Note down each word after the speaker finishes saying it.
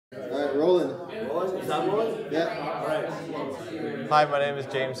Rolling. Rolling? Is that rolling? Yeah. All right. Hi, my name is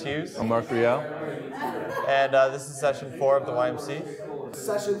James Hughes. I'm Mark Reale. And this is session 4 of the YMC.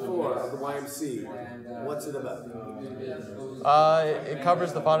 Session 4 of the YMC. What's it about? It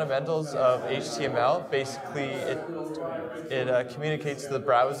covers the fundamentals of HTML. Basically, it communicates to the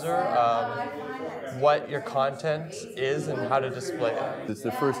browser what your content is and how to display it. It's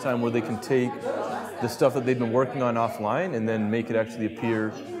the first time where they can take the stuff that they've been working on offline and then make it actually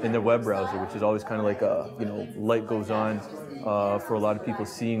appear in their web browser, which is always kind of like a, light goes on for a lot of people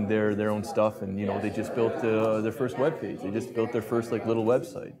seeing their own stuff, and they just built their first web page. They just built their first little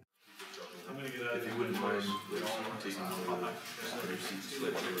website. If you wouldn't mind taking your seats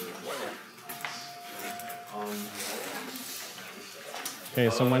slightly. Okay,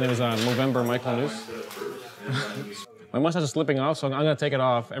 so my name is November Michael News. My mustache is slipping off, so I'm going to take it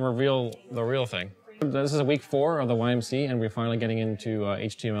off and reveal the real thing. This is week 4 of the YMC, and we're finally getting into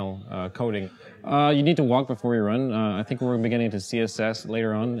HTML coding. You need to walk before you run. I think we're beginning to CSS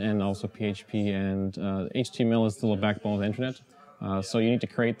later on, and also PHP, and HTML is still a backbone of the internet. So you need to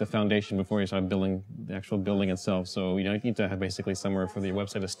create the foundation before you start building the actual building itself. So you need to have basically somewhere for the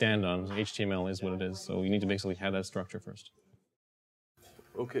website to stand on. HTML is what it is, so you need to basically have that structure first.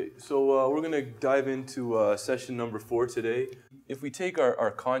 Okay, so we're going to dive into session number 4 today. If we take our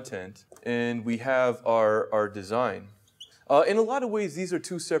content and we have our design, in a lot of ways these are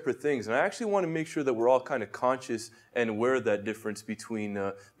two separate things, and I actually want to make sure that we're all kind of conscious and aware of that difference between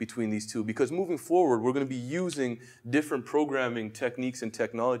these two, because moving forward we're going to be using different programming techniques and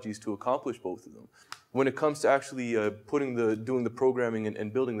technologies to accomplish both of them. When it comes to actually doing the programming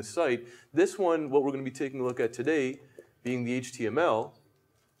and building the site, this one, what we're going to be taking a look at today, being the HTML,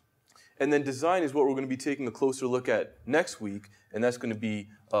 and then design is what we're going to be taking a closer look at next week, and that's going to be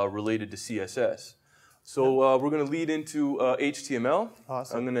related to CSS. So we're going to lead into HTML.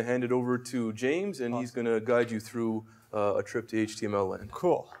 Awesome. I'm going to hand it over to James, and he's going to guide you through a trip to HTML land.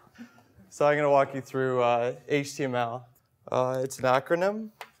 Cool. So I'm going to walk you through HTML. It's an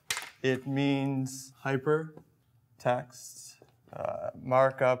acronym. It means hypertext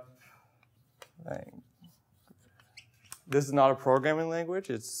markup. This is not a programming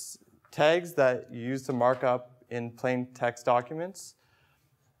language. It's tags that you use to mark up in plain text documents,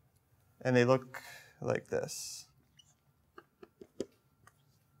 and they look like this.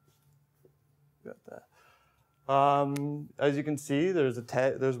 Got that. As you can see,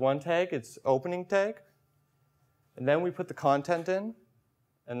 there's one tag. It's opening tag, and then we put the content in,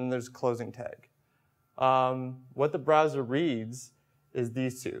 and then there's a closing tag. What the browser reads is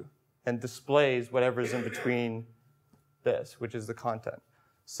these two and displays whatever's in between this, which is the content.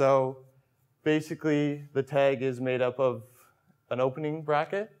 So basically, the tag is made up of an opening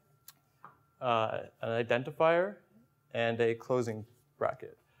bracket, an identifier, and a closing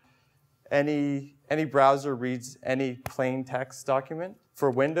bracket. Any browser reads any plain text document. For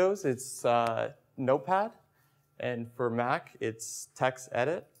Windows, it's Notepad, and for Mac, it's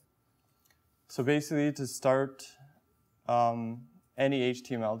TextEdit. So basically, to start any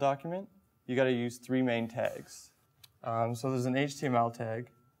HTML document, you got to use 3 main tags. So there's an HTML tag,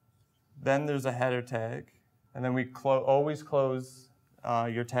 then there's a header tag, and then we always close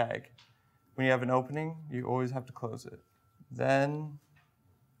your tag. When you have an opening, you always have to close it. Then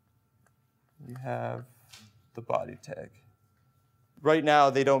you have the body tag. Right now,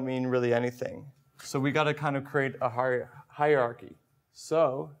 they don't mean really anything. So we got to kind of create a hierarchy.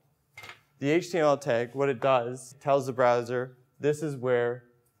 So the HTML tag, what it does, tells the browser this is where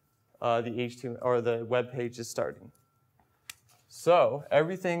the HTML or the web page is starting. So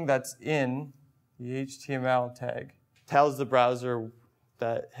everything that's in the HTML tag tells the browser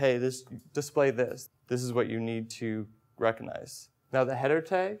that, hey, display this. This is what you need to recognize. Now the header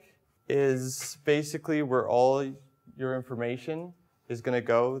tag is basically where all your information is going to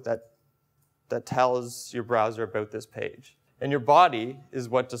go that tells your browser about this page. And your body is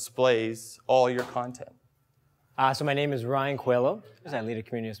what displays all your content. So my name is Ryan Coelho. I lead a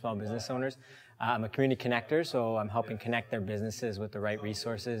community of small business owners. I'm a community connector, so I'm helping connect their businesses with the right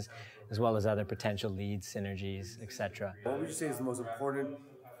resources, as well as other potential leads, synergies, etc. What would you say is the most important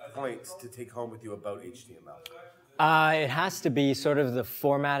point to take home with you about HTML? It has to be sort of the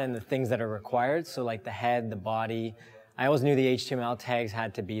format and the things that are required, so like the head, the body. I always knew the HTML tags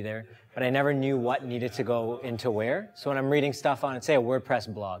had to be there, but I never knew what needed to go into where. So when I'm reading stuff on, say, a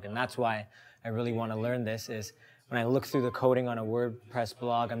WordPress blog, and that's why I really want to learn this, is when I look through the coding on a WordPress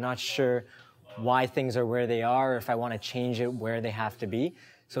blog, I'm not sure why things are where they are, or if I want to change it where they have to be.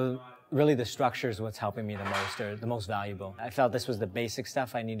 So really the structure is what's helping me the most, or the most valuable. I felt this was the basic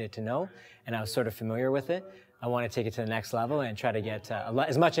stuff I needed to know, and I was sort of familiar with it. I want to take it to the next level and try to get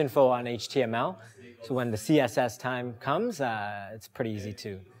as much info on HTML. So when the CSS time comes, it's pretty easy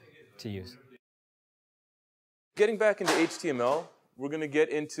to use. Getting back into HTML, we're going to get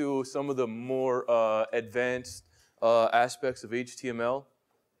into some of the more advanced aspects of HTML.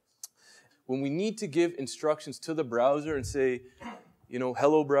 When we need to give instructions to the browser and say, you know,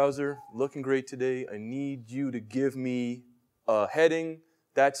 hello browser, looking great today. I need you to give me a heading.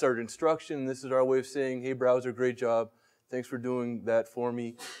 That's our instruction. This is our way of saying, hey browser, great job. Thanks for doing that for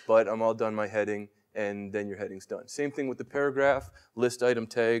me, but I'm all done my heading, and then your heading's done. Same thing with the paragraph, list item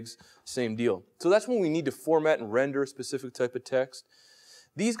tags, same deal. So that's when we need to format and render a specific type of text.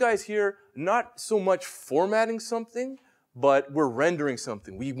 These guys here, not so much formatting something, but we're rendering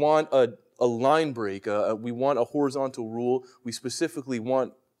something. We want a line break, we want a horizontal rule, we specifically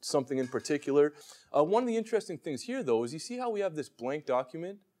want something in particular. One of the interesting things here though is you see how we have this blank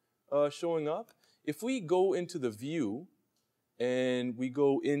document showing up? If we go into the view and we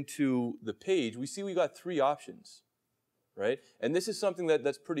go into the page, we see we got 3 options, right? And this is something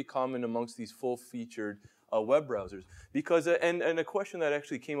that's pretty common amongst these full-featured web browsers. Because, and a question that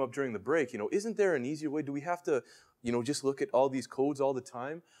actually came up during the break, you know, isn't there an easier way? Do we have to, you know, just look at all these codes all the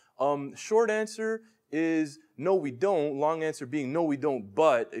time? Short answer is no, we don't. Long answer being no, we don't.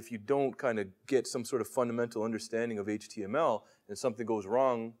 But if you don't kind of get some sort of fundamental understanding of HTML and something goes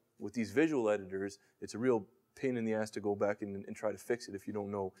wrong with these visual editors, it's a real pain in the ass to go back and try to fix it if you don't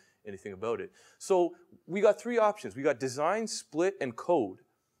know anything about it. So we got 3 options. We got design, split, and code,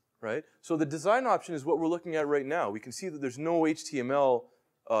 right? So the design option is what we're looking at right now. We can see that there's no HTML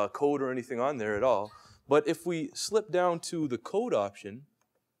code or anything on there at all. But if we slip down to the code option,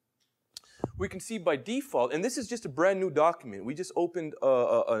 we can see by default, and this is just a brand new document. We just opened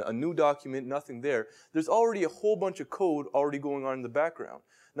a new document, nothing there. There's already a whole bunch of code already going on in the background.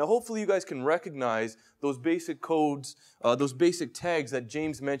 Now, hopefully you guys can recognize those basic codes, those basic tags that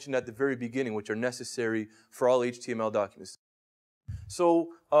James mentioned at the very beginning, which are necessary for all HTML documents. So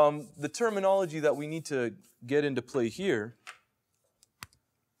the terminology that we need to get into play here,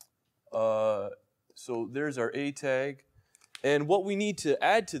 so there's our A tag. And what we need to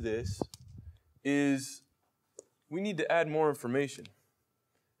add to this is we need to add more information.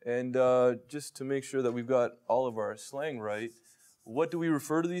 And just to make sure that we've got all of our slang right, what do we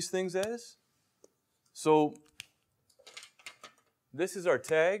refer to these things as? So this is our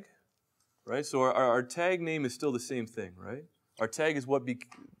tag, right? So our tag name is still the same thing, right? Our tag is what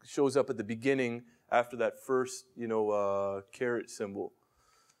shows up at the beginning after that first, you know, caret symbol.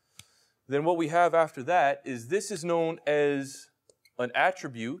 Then what we have after that is this is known as an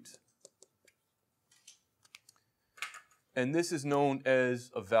attribute, and this is known as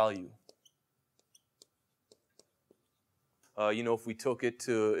a value. You know, if we took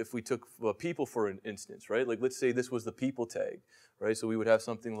people for an instance, right? Like let's say this was the people tag, right? So we would have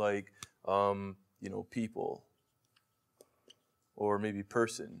something like, you know, people, or maybe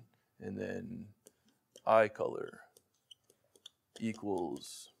person, and then eye color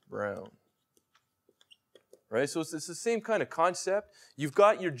equals brown, right? So it's the same kind of concept. You've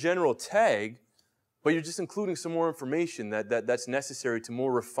got your general tag, but you're just including some more information that's necessary to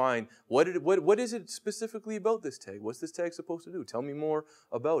more refine what is it specifically about this tag? What's this tag supposed to do? Tell me more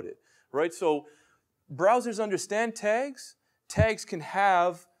about it, right? So browsers understand tags. Tags can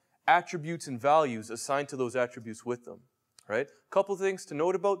have attributes and values assigned to those attributes with them, right? A couple things to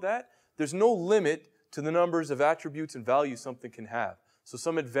note about that. There's no limit to the numbers of attributes and values something can have. So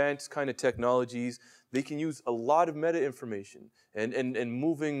some advanced kind of technologies, they can use a lot of meta information. And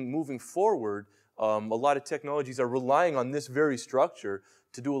moving forward, a lot of technologies are relying on this very structure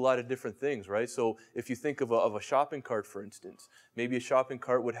to do a lot of different things, right? So if you think of a shopping cart, for instance, maybe a shopping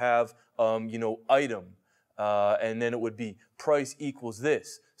cart would have, you know, item, and then it would be price equals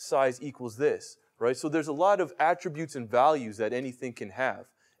this, size equals this, right? So there's a lot of attributes and values that anything can have,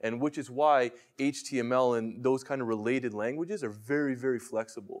 and which is why HTML and those kind of related languages are very, very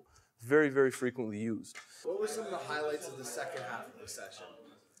flexible, very, very frequently used. What were some of the highlights of the second half of the session?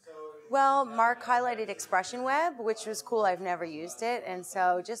 Well, Mark highlighted Expression Web, which was cool. I've never used it. And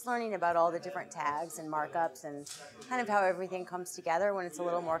so just learning about all the different tags and markups and kind of how everything comes together when it's a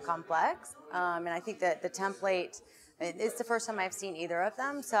little more complex. And I think that the template, it's the first time I've seen either of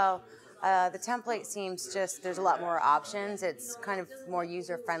them. So the template seems just, there's a lot more options. It's kind of more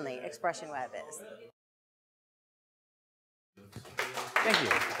user-friendly, Expression Web is. Thank you.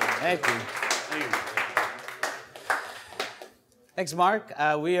 Thank you. Thank you. Thanks, Mark.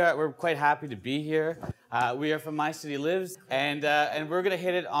 We're quite happy to be here. We are from My City Lives, and we're going to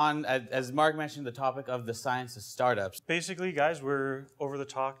hit it on, as Mark mentioned, the topic of the science of startups. Basically, guys, we're over the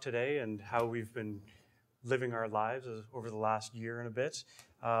talk today and how we've been living our lives over the last year and a bit.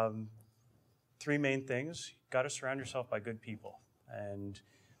 Three main things. You got to surround yourself by good people. And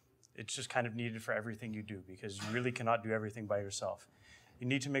it's just kind of needed for everything you do, because you really cannot do everything by yourself. You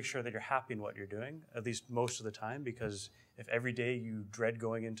need to make sure that you're happy in what you're doing, at least most of the time, because if every day you dread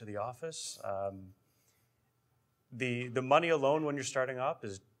going into the office, the money alone when you're starting up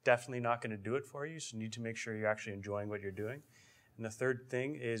is definitely not going to do it for you, so you need to make sure you're actually enjoying what you're doing. And the third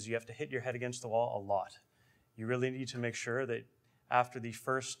thing is you have to hit your head against the wall a lot. You really need to make sure that after the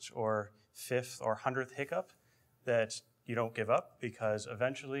first or fifth or 100th hiccup that you don't give up, because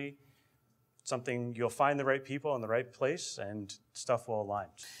eventually you'll find the right people in the right place and stuff will align.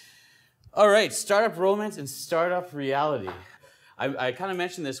 All right, startup romance and startup reality. I kind of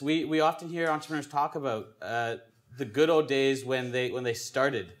mentioned this. We often hear entrepreneurs talk about the good old days when they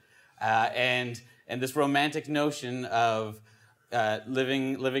started, and this romantic notion of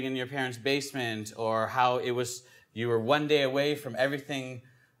living in your parents' basement, or how you were one day away from everything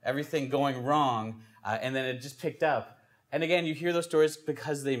going wrong, and then it just picked up. And again, you hear those stories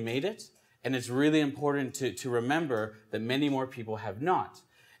because they made it, and it's really important to remember that many more people have not.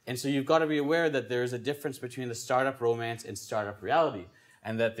 And so you've got to be aware that there's a difference between the startup romance and startup reality,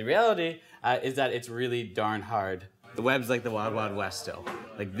 and that the reality is that it's really darn hard. The web's like the Wild Wild West still.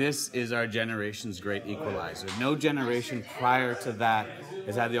 Like, this is our generation's great equalizer. No generation prior to that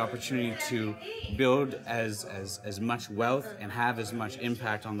has had the opportunity to build as much wealth and have as much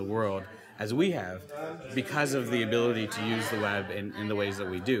impact on the world as we have, because of the ability to use the web in the ways that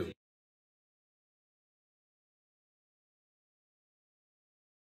we do.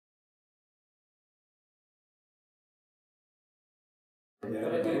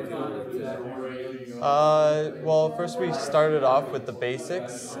 Well, first we started off with the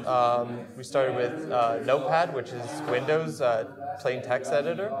basics. We started with Notepad, which is Windows, plain text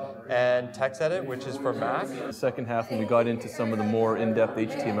editor, and TextEdit, which is for Mac. The second half, when we got into some of the more in-depth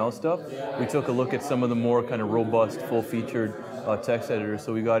HTML stuff, we took a look at some of the more kind of robust, full-featured text editors.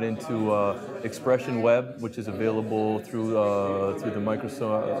 So we got into Expression Web, which is available through the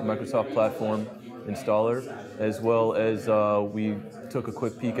Microsoft platform installer, as well as we took a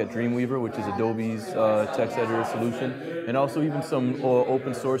quick peek at Dreamweaver, which is Adobe's text editor solution, and also even some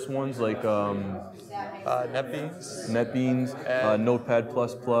open source ones like NetBeans, Notepad++,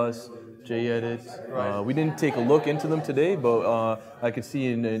 JEdit. Right. We didn't take a look into them today, but I could see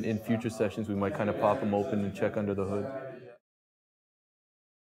in future sessions we might kind of pop them open and check under the hood.